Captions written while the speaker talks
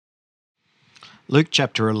Luke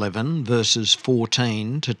chapter 11, verses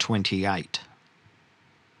 14 to 28.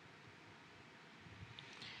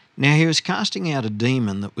 Now he was casting out a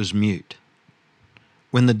demon that was mute.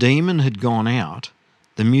 When the demon had gone out,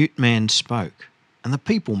 the mute man spoke, and the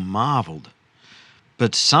people marvelled.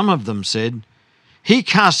 But some of them said, "He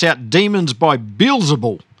casts out demons by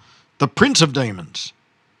Beelzebul, the prince of demons."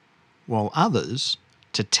 While others,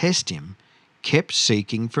 to test him, kept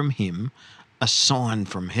seeking from him a sign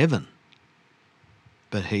from heaven.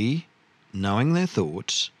 But he, knowing their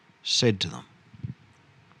thoughts, said to them,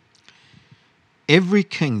 "Every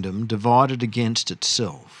kingdom divided against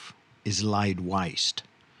itself is laid waste,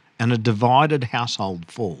 and a divided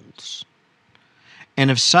household falls.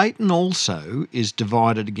 And if Satan also is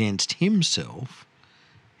divided against himself,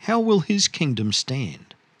 how will his kingdom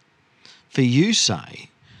stand? For you say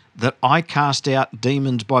that I cast out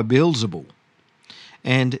demons by Beelzebul.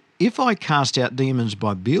 And if I cast out demons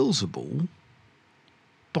by Beelzebul,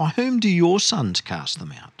 by whom do your sons cast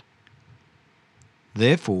them out?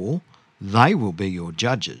 Therefore, they will be your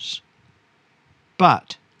judges.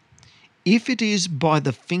 But if it is by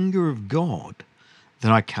the finger of God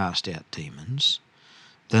that I cast out demons,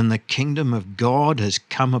 then the kingdom of God has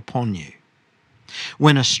come upon you.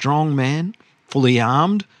 When a strong man, fully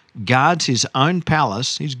armed, guards his own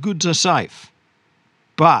palace, his goods are safe.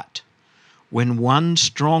 But when one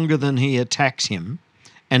stronger than he attacks him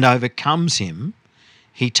and overcomes him,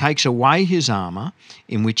 he takes away his armour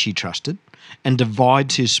in which he trusted and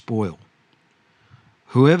divides his spoil.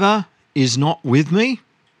 Whoever is not with me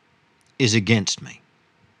is against me,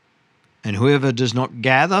 and whoever does not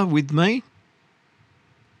gather with me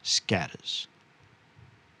scatters.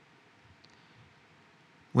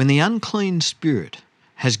 When the unclean spirit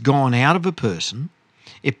has gone out of a person,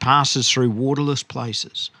 it passes through waterless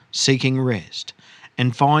places, seeking rest,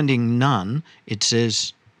 and finding none, it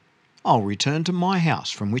says, "I'll return to my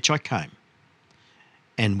house from which I came."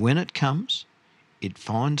 And when it comes, it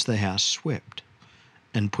finds the house swept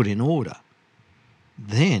and put in order.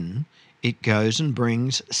 Then it goes and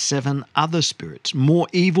brings 7 other spirits, more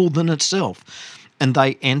evil than itself, and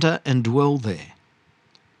they enter and dwell there.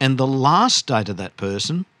 And the last state of that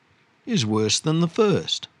person is worse than the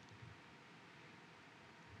first.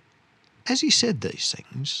 As he said these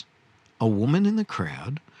things, a woman in the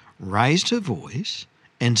crowd raised her voice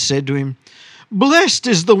and said to him, "Blessed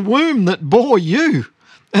is the womb that bore you,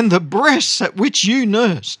 and the breasts at which you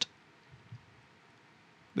nursed."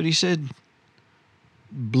 But he said,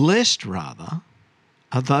 "Blessed rather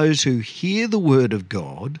are those who hear the word of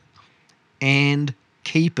God and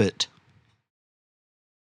keep it."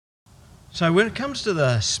 So when it comes to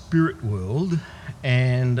the spirit world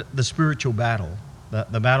and the spiritual battle,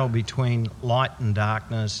 the battle between light and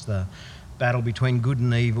darkness, the battle between good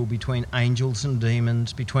and evil, between angels and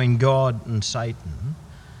demons, between God and Satan,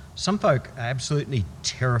 some folk are absolutely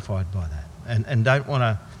terrified by that and don't want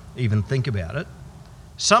to even think about it.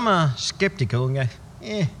 Some are sceptical and go,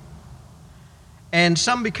 "Eh." And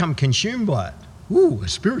some become consumed by it. Ooh, a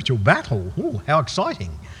spiritual battle. Ooh, how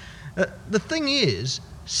exciting. The thing is,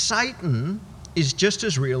 Satan is just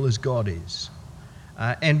as real as God is.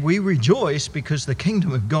 And we rejoice because the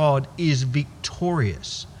kingdom of God is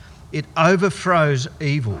victorious. It overthrows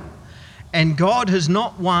evil. And God has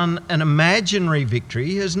not won an imaginary victory.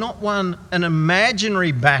 He has not won an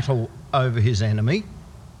imaginary battle over his enemy.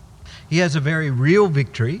 He has a very real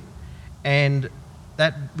victory, and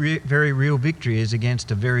that very real victory is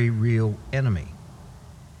against a very real enemy.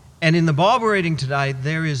 And in the Bible reading today,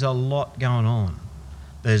 there is a lot going on.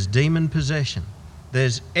 There's demon possession.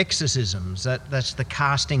 There's exorcisms, that's the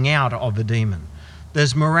casting out of a demon.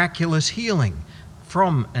 There's miraculous healing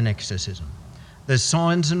from an exorcism. There's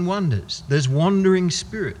signs and wonders. There's wandering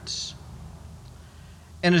spirits.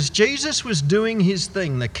 And as Jesus was doing his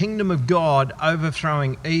thing, the kingdom of God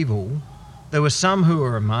overthrowing evil, there were some who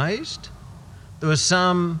were amazed. There were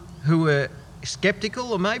some who were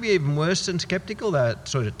skeptical, or maybe even worse than skeptical. They were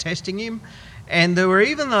sort of testing him. And there were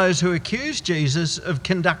even those who accused Jesus of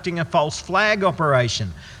conducting a false flag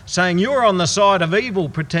operation, saying, "You're on the side of evil,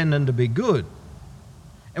 pretending to be good."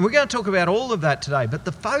 And we're going to talk about all of that today. But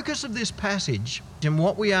the focus of this passage and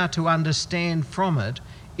what we are to understand from it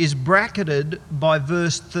is bracketed by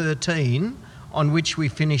verse 13, on which we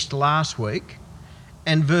finished last week,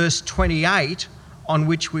 and verse 28, on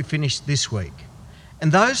which we finished this week.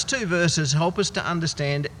 And those two verses help us to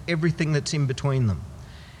understand everything that's in between them.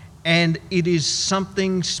 And it is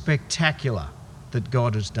something spectacular that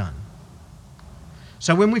God has done.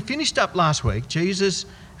 So when we finished up last week, Jesus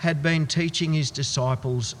had been teaching his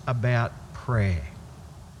disciples about prayer.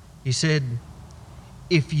 He said,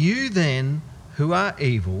 "If you then, who are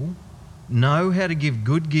evil, know how to give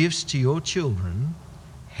good gifts to your children,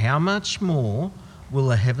 how much more will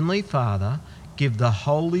the Heavenly Father give the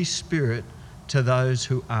Holy Spirit to those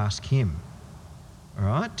who ask him? All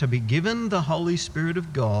right? To be given the Holy Spirit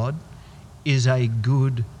of God is a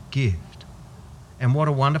good gift. And what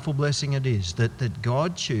a wonderful blessing it is that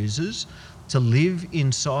God chooses to live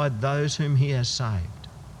inside those whom he has saved.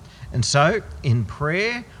 And so in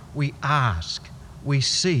prayer, we ask, we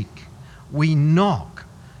seek, we knock.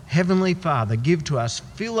 Heavenly Father, give to us,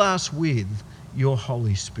 fill us with your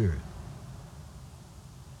Holy Spirit.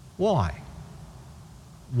 Why?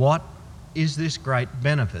 What is this great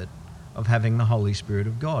benefit of having the Holy Spirit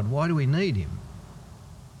of God? Why do we need him?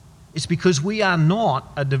 It's because we are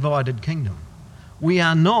not a divided kingdom. We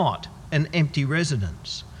are not an empty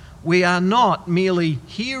residence. We are not merely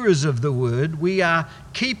hearers of the word. We are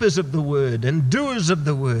keepers of the word and doers of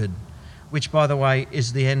the word, which, by the way,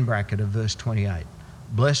 is the end bracket of verse 28.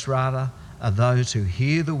 Blessed, rather, are those who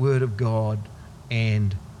hear the word of God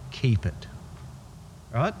and keep it.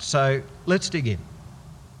 Right? So let's dig in.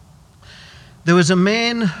 There was a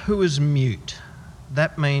man who was mute.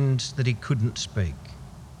 That means that he couldn't speak.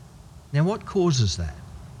 Now, what causes that?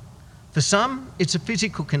 For some, it's a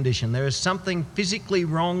physical condition. There is something physically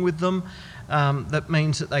wrong with them that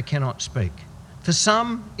means that they cannot speak. For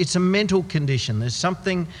some, it's a mental condition. There's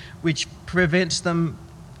something which prevents them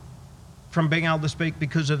from being able to speak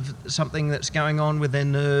because of something that's going on with their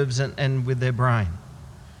nerves and with their brain.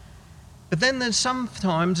 But then there's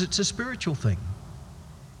sometimes it's a spiritual thing.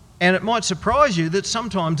 And it might surprise you that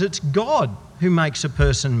sometimes it's God who makes a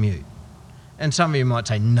person mute. And some of you might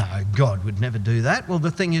say, no, God would never do that. Well,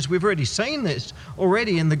 the thing is, we've already seen this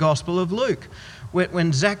already in the Gospel of Luke,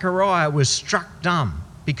 when Zechariah was struck dumb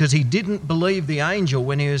because he didn't believe the angel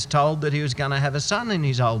when he was told that he was going to have a son in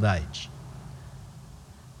his old age.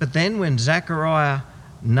 But then when Zechariah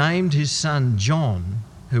named his son John,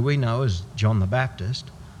 who we know as John the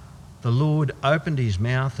Baptist, the Lord opened his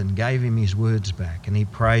mouth and gave him his words back, and he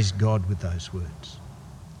praised God with those words.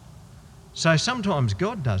 So sometimes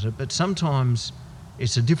God does it, but sometimes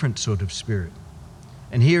it's a different sort of spirit.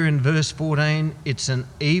 And here in verse 14, it's an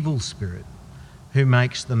evil spirit who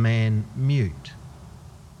makes the man mute.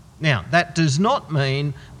 Now, that does not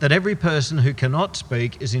mean that every person who cannot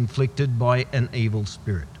speak is inflicted by an evil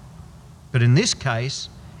spirit. But in this case,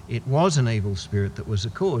 it was an evil spirit that was the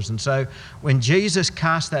cause. And so when Jesus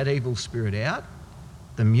cast that evil spirit out,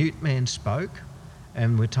 the mute man spoke,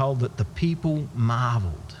 and we're told that the people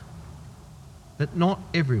marvelled. But not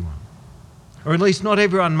everyone, or at least not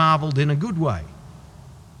everyone marvelled in a good way.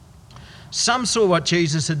 Some saw what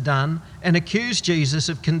Jesus had done and accused Jesus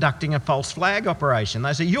of conducting a false flag operation.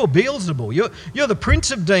 They said, you're Beelzebul, you're the prince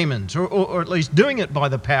of demons, or at least doing it by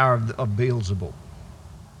the power of Beelzebul.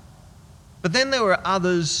 But then there were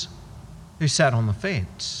others who sat on the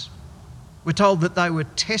fence. We're told that they were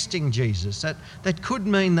testing Jesus. That could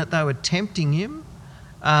mean that they were tempting him,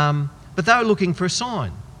 but they were looking for a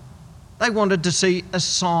sign. They wanted to see a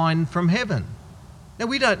sign from heaven. Now,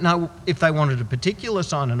 we don't know if they wanted a particular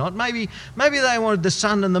sign or not. Maybe they wanted the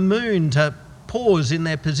sun and the moon to pause in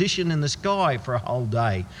their position in the sky for a whole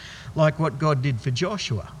day, like what God did for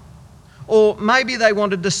Joshua. Or maybe they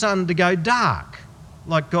wanted the sun to go dark,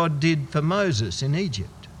 like God did for Moses in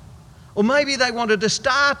Egypt. Or maybe they wanted a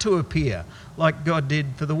star to appear, like God did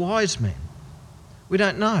for the wise men. We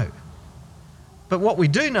don't know. But what we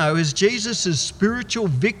do know is Jesus' spiritual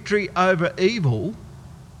victory over evil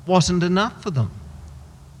wasn't enough for them.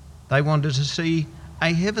 They wanted to see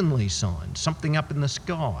a heavenly sign, something up in the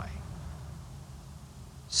sky.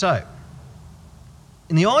 So,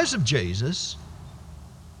 in the eyes of Jesus,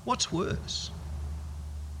 what's worse?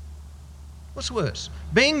 What's worse?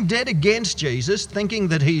 Being dead against Jesus, thinking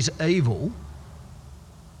that he's evil,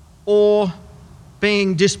 or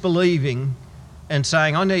being disbelieving and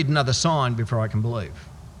saying, I need another sign before I can believe?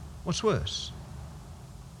 What's worse?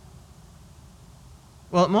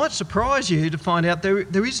 Well, it might surprise you to find out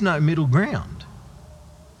there is no middle ground.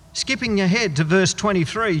 Skipping ahead to verse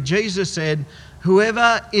 23, Jesus said,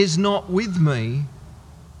 whoever is not with me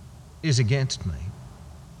is against me,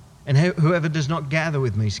 and whoever does not gather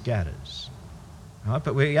with me scatters. Right?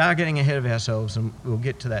 But we are getting ahead of ourselves, and we'll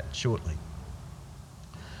get to that shortly.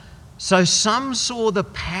 So some saw the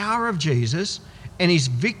power of Jesus and his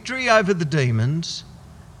victory over the demons,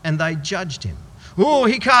 and they judged him. Oh,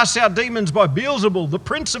 he casts out demons by Beelzebul, the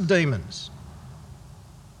prince of demons.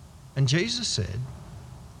 And Jesus said,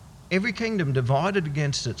 every kingdom divided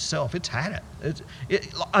against itself, it's had it.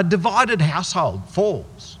 A divided household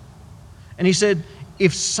falls. And he said,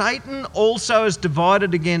 if Satan also is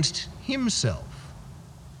divided against himself,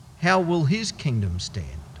 how will his kingdom stand?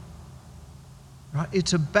 Right?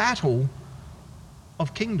 It's a battle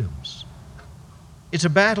of kingdoms. It's a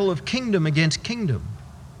battle of kingdom against kingdom.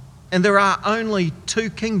 And there are only two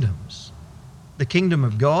kingdoms, the kingdom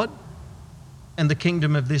of God and the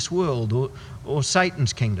kingdom of this world, or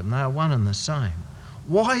Satan's kingdom. They are one and the same.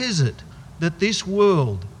 Why is it that this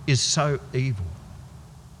world is so evil?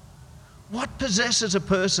 What possesses a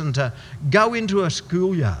person to go into a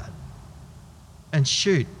schoolyard and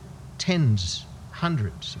shoot tens,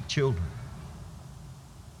 hundreds of children?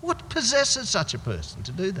 What possesses such a person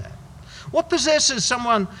to do that? What possesses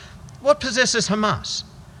Hamas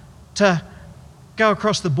to go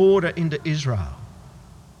across the border into Israel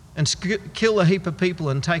and kill a heap of people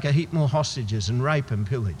and take a heap more hostages and rape and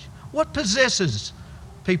pillage? What possesses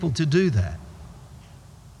people to do that?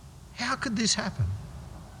 How could this happen?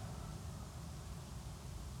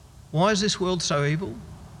 Why is this world so evil?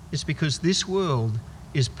 It's because this world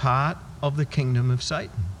is part of the kingdom of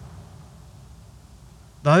Satan.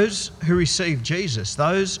 Those who receive Jesus,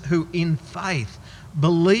 those who in faith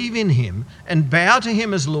believe in him and bow to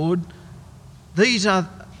him as Lord, these are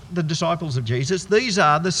the disciples of Jesus. These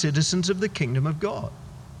are the citizens of the kingdom of God.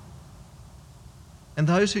 And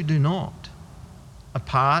those who do not are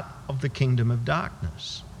part of the kingdom of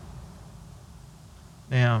darkness.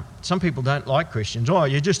 Now, some people don't like Christians. Oh,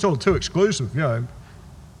 you're just all too exclusive,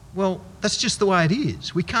 Well, that's just the way it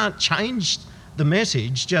is. We can't change the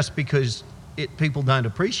message just because people don't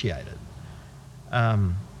appreciate it.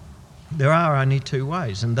 There are only two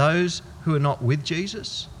ways, and those who are not with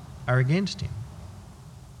Jesus are against him.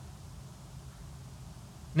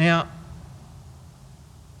 Now,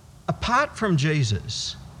 apart from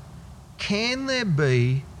Jesus, can there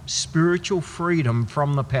be spiritual freedom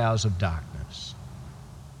from the powers of darkness?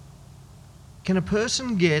 Can a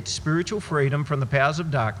person get spiritual freedom from the powers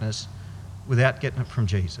of darkness without getting it from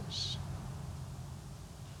Jesus?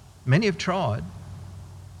 Many have tried.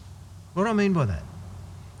 What do I mean by that?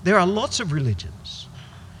 There are lots of religions.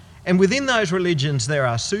 And within those religions, there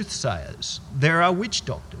are soothsayers, there are witch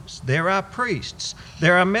doctors, there are priests,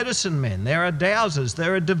 there are medicine men, there are dowsers,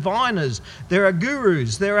 there are diviners, there are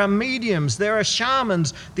gurus, there are mediums, there are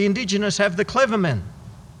shamans. The indigenous have the clever men.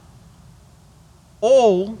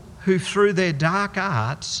 All who, through their dark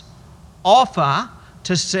arts, offer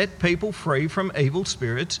to set people free from evil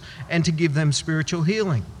spirits and to give them spiritual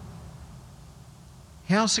healing.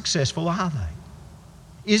 How successful are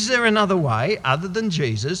they? Is there another way other than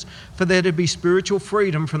Jesus for there to be spiritual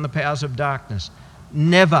freedom from the powers of darkness?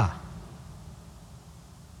 Never.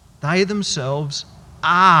 They themselves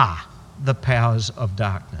are the powers of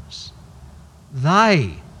darkness.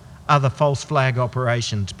 They are the false flag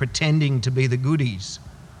operations pretending to be the goodies.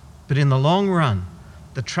 But in the long run,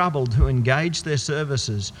 the troubled who engage their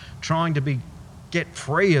services trying to get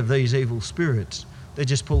free of these evil spirits, they're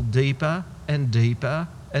just pulled deeper and deeper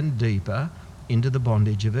and deeper into the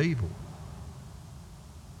bondage of evil.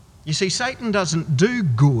 You see, Satan doesn't do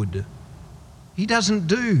good. He doesn't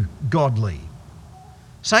do godly.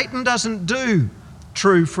 Satan doesn't do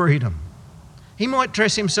true freedom. He might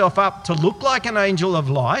dress himself up to look like an angel of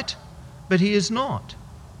light, but he is not.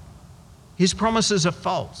 His promises are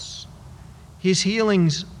false. His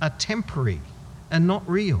healings are temporary and not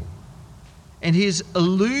real. And his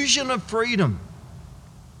illusion of freedom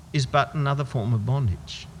is but another form of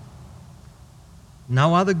bondage.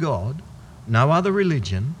 No other God, no other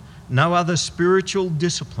religion, no other spiritual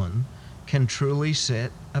discipline can truly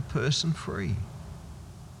set a person free.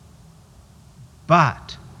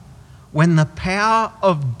 But when the power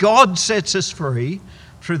of God sets us free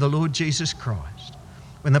through the Lord Jesus Christ,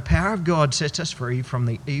 when the power of God sets us free from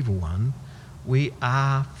the evil one, we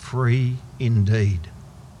are free indeed.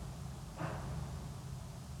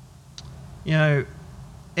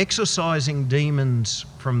 Exorcising demons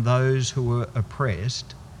from those who were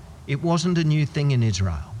oppressed, it wasn't a new thing in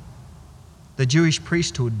Israel. The Jewish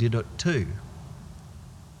priesthood did it too.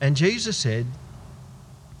 And Jesus said,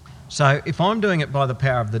 so if I'm doing it by the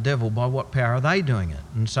power of the devil, by what power are they doing it?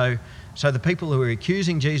 And so the people who were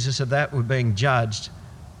accusing Jesus of that were being judged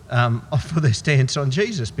for their stance on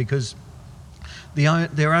Jesus, because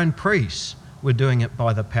their own priests were doing it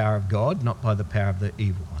by the power of God, not by the power of the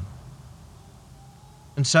evil one.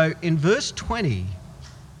 And so in verse 20,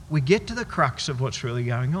 we get to the crux of what's really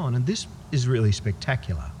going on, and this is really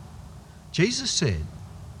spectacular. Jesus said,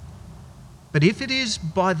 "But if it is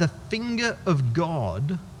by the finger of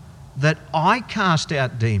God that I cast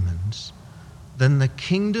out demons, then the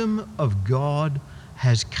kingdom of God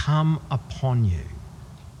has come upon you."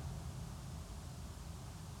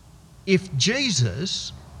 If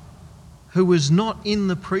Jesus, who was not in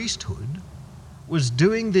the priesthood, was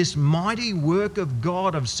doing this mighty work of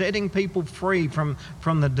God of setting people free from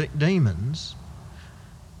the demons,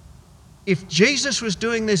 if Jesus was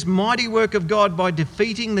doing this mighty work of God by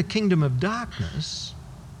defeating the kingdom of darkness,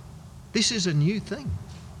 this is a new thing.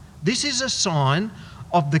 This is a sign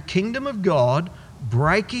of the kingdom of God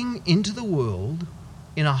breaking into the world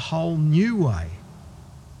in a whole new way.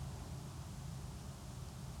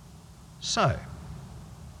 So,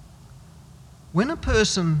 when a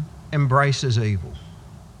person embraces evil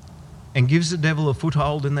and gives the devil a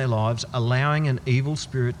foothold in their lives, allowing an evil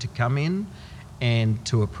spirit to come in and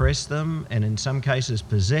to oppress them and in some cases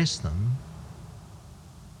possess them,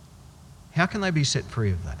 how can they be set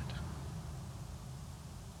free of that?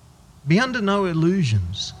 Be under no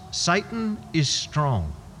illusions. Satan is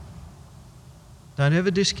strong. Don't ever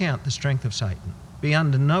discount the strength of Satan. Be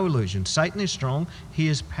under no illusion. Satan is strong. He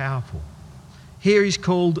is powerful. Here he's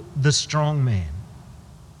called the strong man.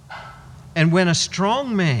 And when a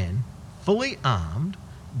strong man, fully armed,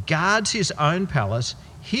 guards his own palace,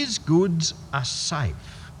 his goods are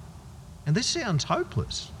safe. And this sounds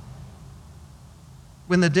hopeless.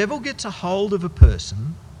 When the devil gets a hold of a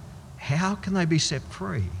person, how can they be set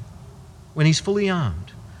free? When he's fully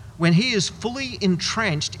armed, when he is fully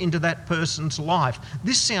entrenched into that person's life.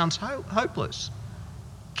 This sounds hopeless.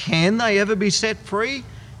 Can they ever be set free?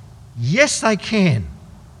 Yes, they can.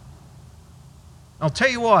 I'll tell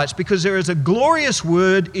you why. It's because there is a glorious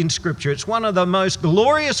word in Scripture. It's one of the most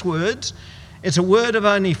glorious words. It's a word of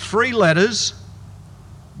only 3 letters,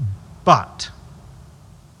 but.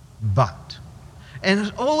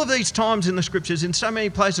 And all of these times in the Scriptures, in so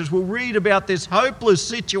many places, we'll read about this hopeless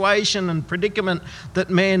situation and predicament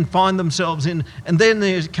that men find themselves in. And then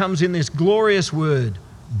there comes in this glorious word,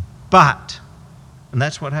 but. And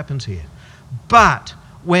that's what happens here. But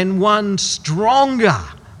when one stronger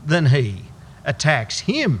than he attacks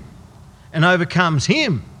him and overcomes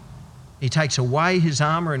him, he takes away his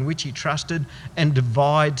armour in which he trusted and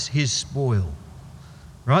divides his spoil.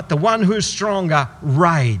 Right? The one who is stronger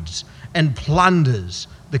raids and plunders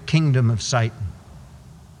the kingdom of Satan.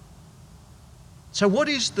 So what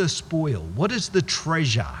is the spoil? What is the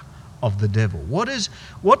treasure of the devil? What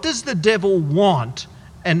does the devil want,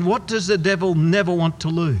 and what does the devil never want to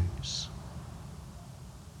lose?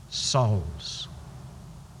 Souls.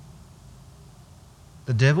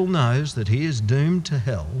 The devil knows that he is doomed to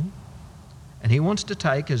hell, and he wants to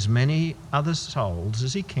take as many other souls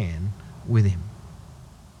as he can with him.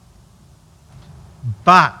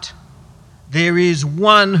 But there is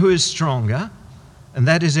one who is stronger, and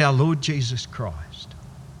that is our Lord Jesus Christ.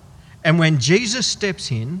 And when Jesus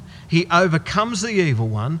steps in, he overcomes the evil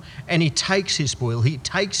one and he takes his spoil, he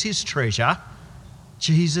takes his treasure.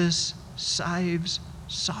 Jesus saves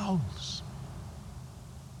souls.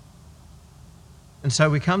 And so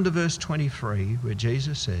we come to verse 23 where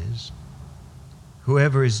Jesus says,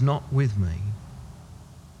 "Whoever is not with me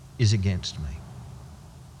is against me."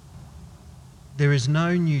 There is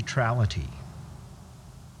no neutrality.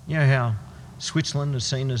 You know how Switzerland is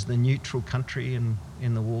seen as the neutral country in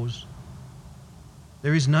the wars?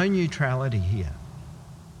 There is no neutrality here.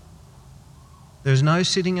 There is no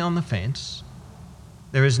sitting on the fence.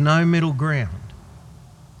 There is no middle ground.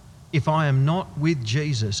 If I am not with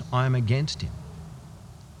Jesus, I am against him.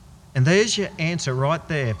 And there's your answer right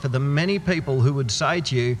there for the many people who would say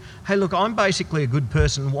to you, hey, look, I'm basically a good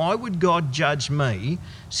person. Why would God judge me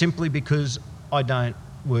simply because I don't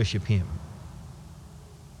worship him?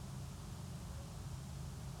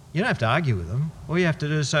 You don't have to argue with them. All you have to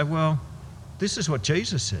do is say, well, this is what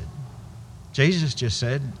Jesus said. Jesus just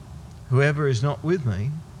said, whoever is not with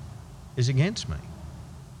me is against me.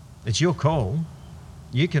 It's your call.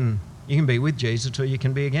 You can be with Jesus or you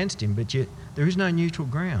can be against him, but there is no neutral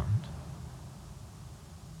ground.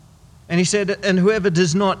 And he said, and whoever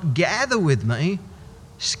does not gather with me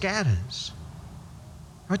scatters.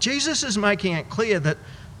 Right? Jesus is making it clear that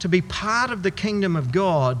to be part of the kingdom of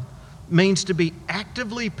God means to be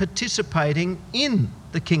actively participating in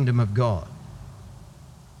the kingdom of God.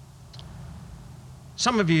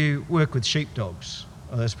 Some of you work with sheepdogs.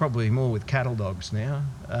 Well, there's probably more with cattle dogs now.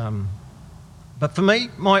 But for me,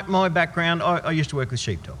 my background, I used to work with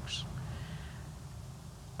sheepdogs.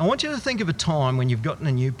 I want you to think of a time when you've gotten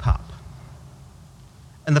a new pup.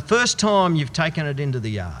 And the first time you've taken it into the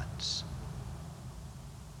yards.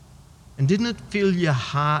 And didn't it fill your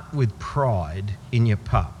heart with pride in your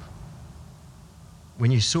pup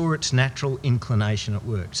when you saw its natural inclination at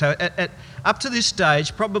work? So up to this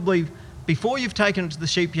stage, probably before you've taken it to the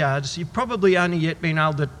sheep yards, you've probably only yet been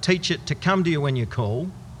able to teach it to come to you when you call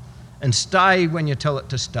and stay when you tell it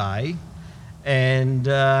to stay and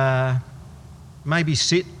maybe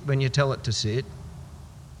sit when you tell it to sit.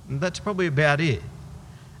 And that's probably about it.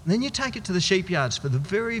 And then you take it to the sheep yards for the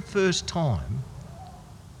very first time,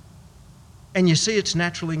 and you see its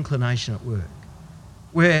natural inclination at work,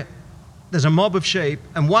 where there's a mob of sheep,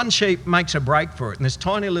 and one sheep makes a break for it, and this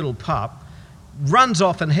tiny little pup runs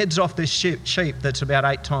off and heads off this sheep that's about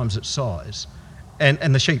 8 times its size,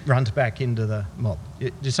 and the sheep runs back into the mob.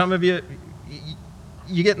 Do some of you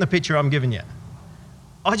getting the picture I'm giving you?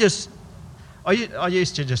 I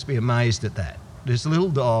used to just be amazed at that. This little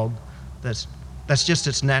dog, that's just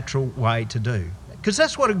its natural way to do. Because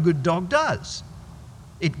that's what a good dog does.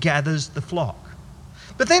 It gathers the flock.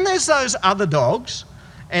 But then there's those other dogs,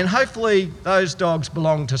 and hopefully those dogs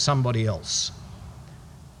belong to somebody else.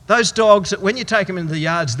 Those dogs that when you take them into the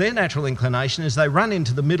yards, their natural inclination is they run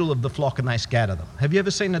into the middle of the flock and they scatter them. Have you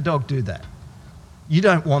ever seen a dog do that? You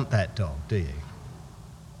don't want that dog, do you?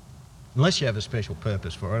 Unless you have a special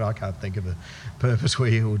purpose for it. I can't think of a purpose where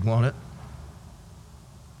you would want it.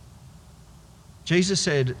 Jesus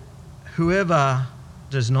said, "Whoever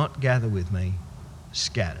does not gather with me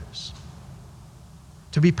scatters."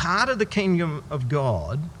 To be part of the kingdom of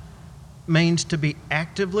God means to be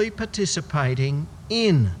actively participating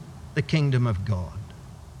in the kingdom of God.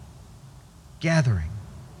 Gathering.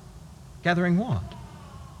 Gathering what?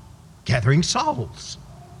 Gathering souls.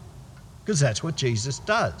 Because that's what Jesus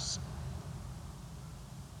does.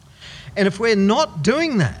 And if we're not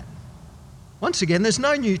doing that, once again, there's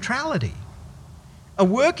no neutrality. A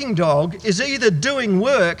working dog is either doing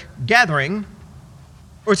work, gathering,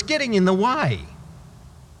 or it's getting in the way.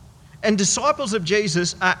 And disciples of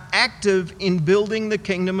Jesus are active in building the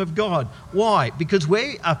kingdom of God. Why? Because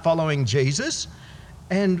we are following Jesus,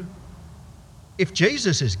 and if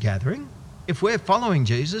Jesus is gathering, if we're following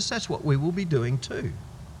Jesus, that's what we will be doing too.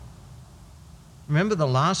 Remember the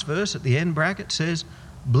last verse at the end bracket says,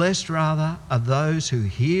 "Blessed rather are those who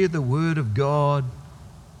hear the word of God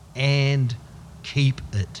and keep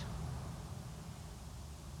it."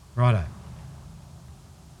 Righto.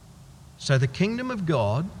 So the kingdom of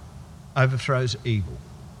God overthrows evil,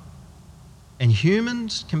 and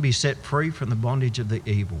humans can be set free from the bondage of the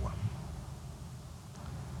evil one.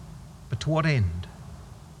 But to what end?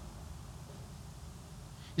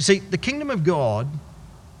 You see, the kingdom of God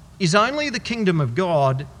is only the kingdom of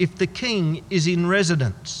God if the king is in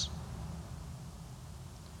residence.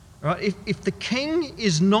 Right? If the king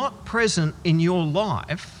is not present in your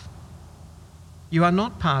life, you are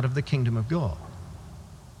not part of the kingdom of God.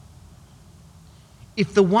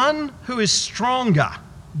 If the one who is stronger,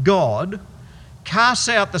 God, casts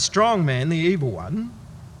out the strong man, the evil one,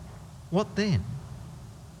 what then?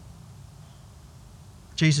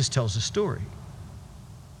 Jesus tells a story.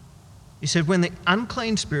 He said, when the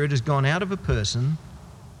unclean spirit has gone out of a person,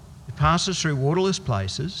 it passes through waterless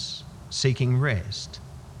places, seeking rest.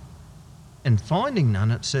 And finding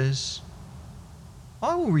none, it says,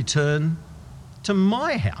 "I will return to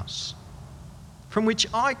my house from which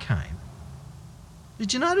I came."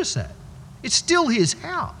 Did you notice that? It's still his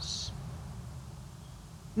house.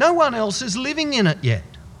 No one else is living in it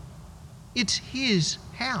yet. It's his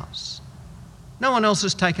house. No one else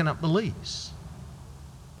has taken up the lease.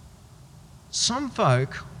 Some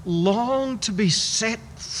folk long to be set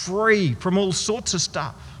free from all sorts of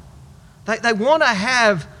stuff. They want to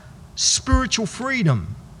have spiritual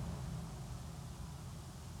freedom,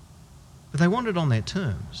 but they want it on their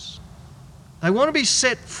terms. They want to be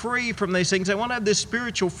set free from these things. They want to have this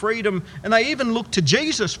spiritual freedom, and they even look to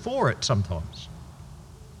Jesus for it sometimes.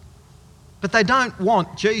 But they don't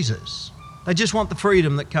want Jesus. They just want the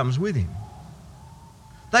freedom that comes with him.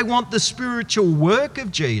 They want the spiritual work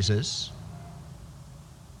of Jesus.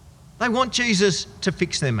 They want Jesus to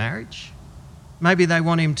fix their marriage. Maybe they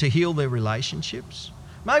want him to heal their relationships.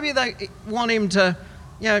 Maybe they want him to,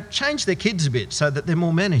 change their kids a bit so that they're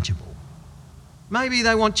more manageable. Maybe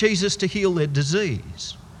they want Jesus to heal their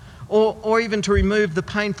disease, or even to remove the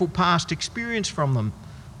painful past experience from them.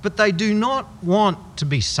 But they do not want to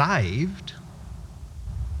be saved,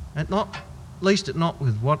 at least not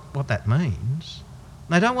with what that means.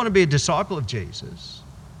 They don't want to be a disciple of Jesus.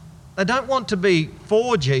 They don't want to be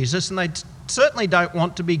for Jesus, and they certainly don't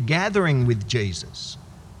want to be gathering with Jesus.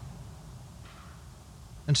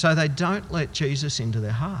 And so they don't let Jesus into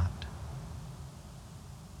their heart.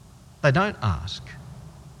 They don't ask.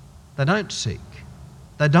 They don't seek.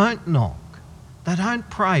 They don't knock. They don't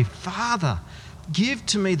pray, "Father, give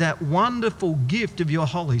to me that wonderful gift of your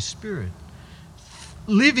Holy Spirit.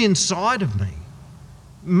 Live inside of me.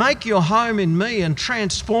 Make your home in me and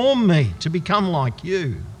transform me to become like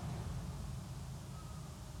you."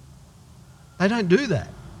 They don't do that.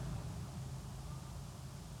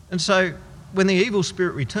 And so when the evil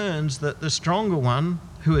spirit returns, the stronger one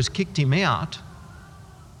who has kicked him out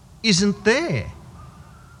isn't there.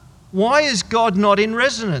 Why is God not in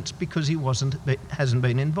resonance? Because he hasn't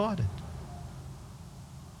been invited.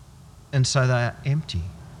 And so they are empty.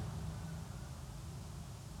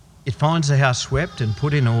 It finds the house swept and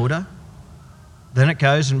put in order. Then it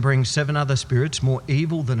goes and brings 7 other spirits more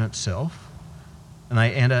evil than itself, and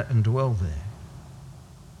they enter and dwell there.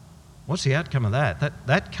 What's the outcome of that?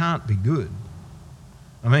 That can't be good.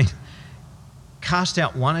 I mean, cast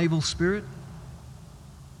out one evil spirit,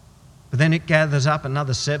 but then it gathers up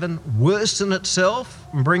another 7 worse than itself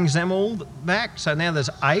and brings them all back. So now there's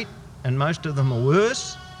 8 and most of them are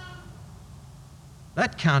worse.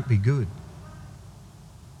 That can't be good.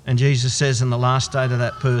 And Jesus says in the last state of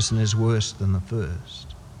that person is worse than the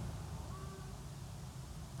first.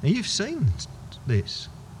 Now you've seen this.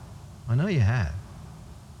 I know you have.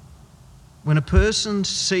 When a person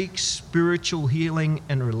seeks spiritual healing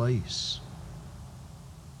and release,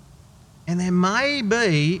 and there may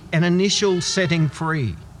be an initial setting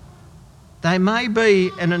free, there may be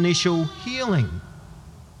an initial healing,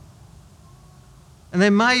 and there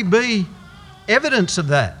may be evidence of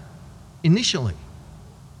that initially,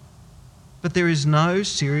 but there is no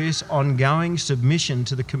serious ongoing submission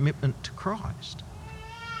to the commitment to Christ.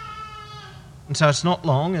 And so it's not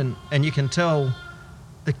long, and you can tell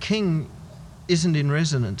the king isn't in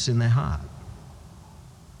resonance in their heart.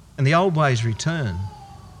 And the old ways return.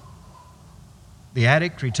 The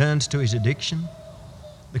addict returns to his addiction.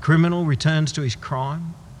 The criminal returns to his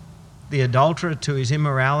crime. The adulterer to his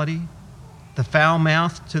immorality. The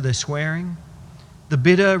foul-mouthed to their swearing. The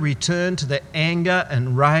bitter return to their anger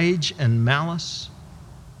and rage and malice.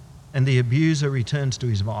 And the abuser returns to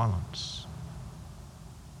his violence.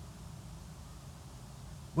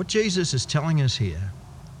 What Jesus is telling us here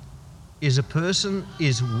is a person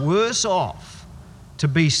is worse off to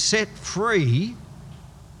be set free,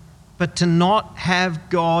 but to not have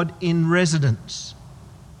God in residence.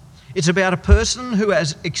 It's about a person who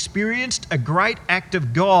has experienced a great act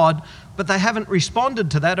of God, but they haven't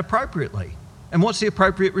responded to that appropriately. And what's the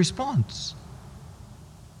appropriate response?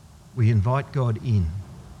 We invite God in.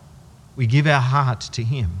 We give our hearts to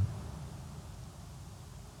Him.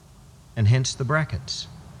 And hence the brackets.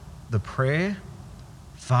 The prayer,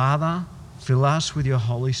 Father, fill us with your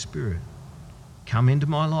Holy Spirit. Come into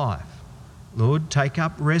my life. Lord, take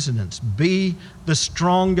up residence. Be the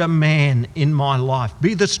stronger man in my life.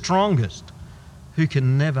 Be the strongest who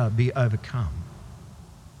can never be overcome.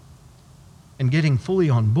 And getting fully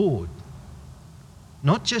on board.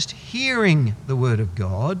 Not just hearing the word of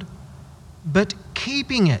God, but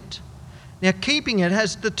keeping it. Now, keeping it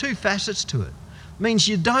has the 2 facets to it. It means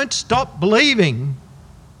you don't stop believing.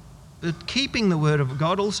 But keeping the word of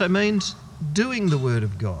God also means doing the word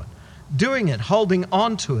of God. Doing it, holding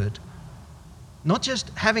on to it. Not just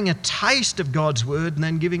having a taste of God's word and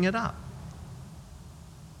then giving it up.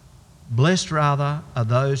 Blessed rather are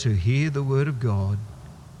those who hear the word of God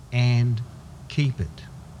and keep it.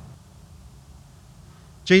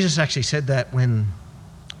 Jesus actually said that when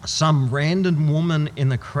some random woman in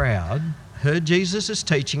the crowd heard Jesus'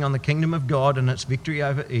 teaching on the kingdom of God and its victory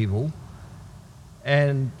over evil.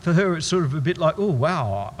 And for her, it's sort of a bit like, oh,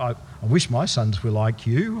 wow, I wish my sons were like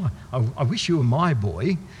you. I wish you were my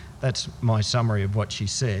boy. That's my summary of what she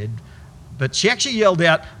said. But she actually yelled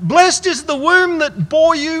out, blessed is the womb that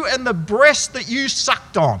bore you and the breast that you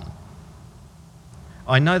sucked on.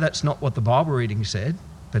 I know that's not what the Bible reading said,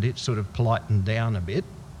 but it's sort of polightened down a bit.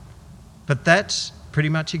 But that's pretty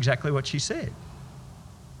much exactly what she said.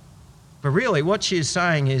 But really, what she is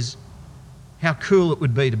saying is how cool it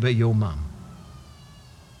would be to be your mum.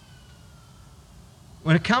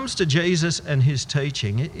 When it comes to Jesus and his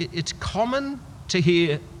teaching, it's common to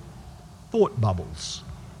hear thought bubbles.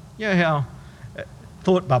 You know how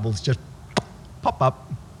thought bubbles just pop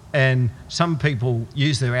up, and some people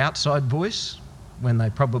use their outside voice when they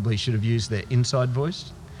probably should have used their inside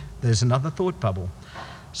voice. There's another thought bubble.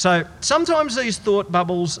 So sometimes these thought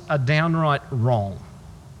bubbles are downright wrong.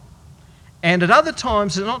 And at other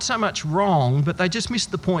times they're not so much wrong, but they just miss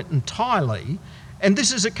the point entirely. And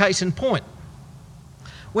this is a case in point.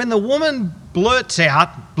 When the woman blurts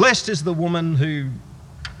out, blessed is the woman who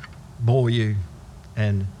bore you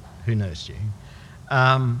and who nursed you,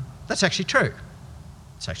 that's actually true.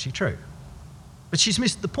 It's actually true. But she's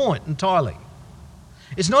missed the point entirely.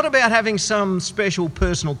 It's not about having some special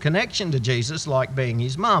personal connection to Jesus like being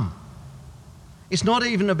his mum. It's not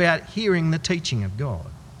even about hearing the teaching of God.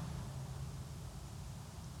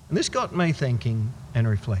 And this got me thinking and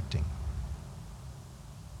reflecting.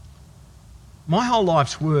 My whole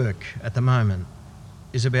life's work at the moment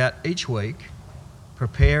is about each week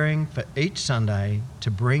preparing for each Sunday to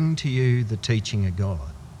bring to you the teaching of God.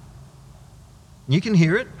 You can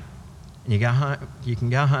hear it, and you can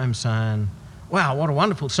go home saying, wow, what a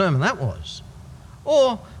wonderful sermon that was.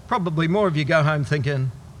 Or probably more of you go home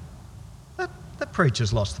thinking, that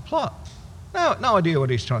preacher's lost the plot. No idea what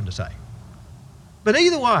he's trying to say. But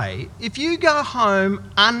either way, if you go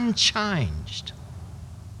home unchanged,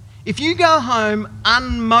 if you go home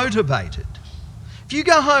unmotivated, if you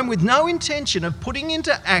go home with no intention of putting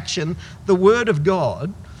into action the Word of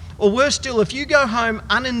God, or worse still, if you go home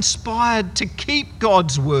uninspired to keep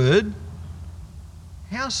God's Word,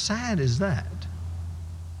 how sad is that?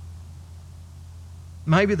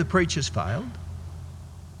 Maybe the preacher's failed.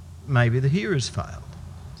 Maybe the hearer's failed.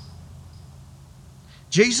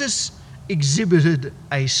 Jesus exhibited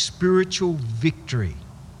a spiritual victory,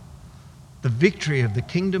 the victory of the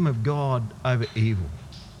kingdom of God over evil.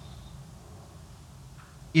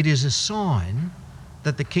 It is a sign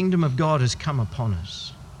that the kingdom of God has come upon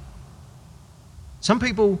us. Some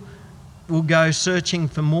people will go searching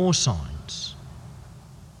for more signs.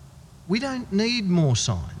 We don't need more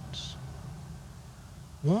signs.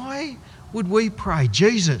 Why would we pray,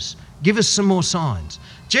 Jesus, give us some more signs?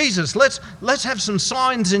 Jesus, let's have some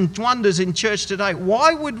signs and wonders in church today.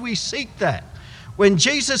 Why would we seek that when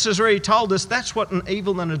Jesus has already told us that's what an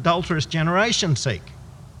evil and adulterous generation seek?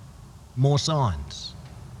 More signs.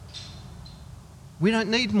 We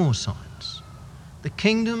don't need more signs. The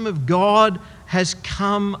kingdom of God has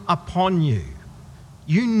come upon you.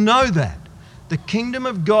 You know that. The kingdom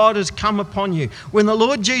of God has come upon you. When the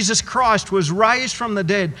Lord Jesus Christ was raised from the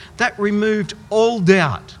dead, that removed all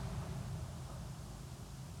doubt.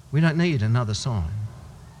 We don't need another sign.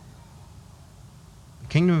 The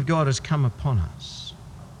kingdom of God has come upon us.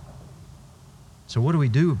 So what do we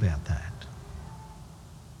do about that?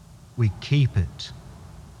 We keep it.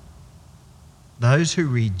 Those who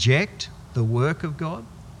reject the work of God,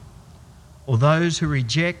 or those who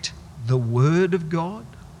reject the Word of God,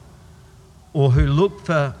 or who look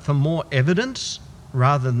for more evidence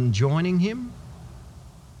rather than joining Him,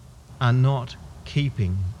 are not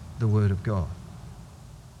keeping the Word of God.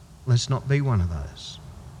 Let's not be one of those.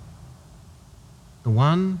 The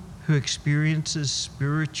one who experiences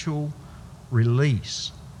spiritual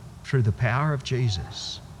release through the power of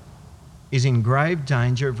Jesus is in grave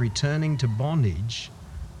danger of returning to bondage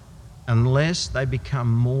unless they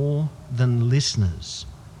become more than listeners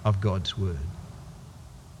of God's Word.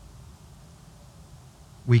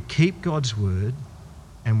 We keep God's Word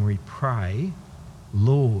and we pray,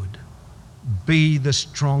 Lord, be the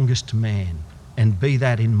strongest man and be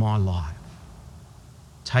that in my life.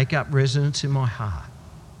 Take up residence in my heart,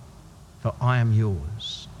 for I am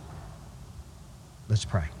yours. Let's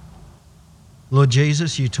pray. Lord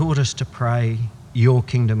Jesus, you taught us to pray, your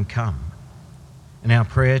kingdom come. And our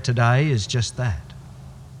prayer today is just that.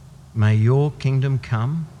 May your kingdom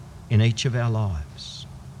come in each of our lives.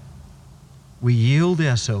 We yield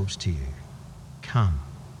ourselves to you. Come.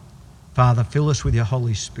 Father, fill us with your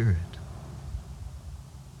Holy Spirit.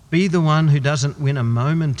 Be the one who doesn't win a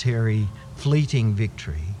momentary, fleeting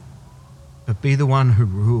victory, but be the one who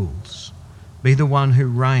rules. Be the one who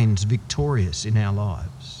reigns victorious in our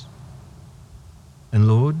lives. And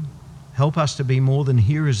Lord, help us to be more than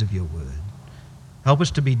hearers of your word. Help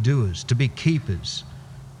us to be doers, to be keepers,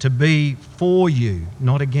 to be for you,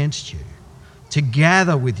 not against you, to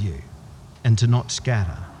gather with you and to not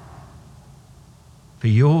scatter. For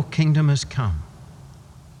your kingdom has come,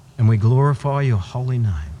 and we glorify your holy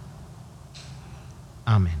name.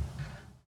 Amen.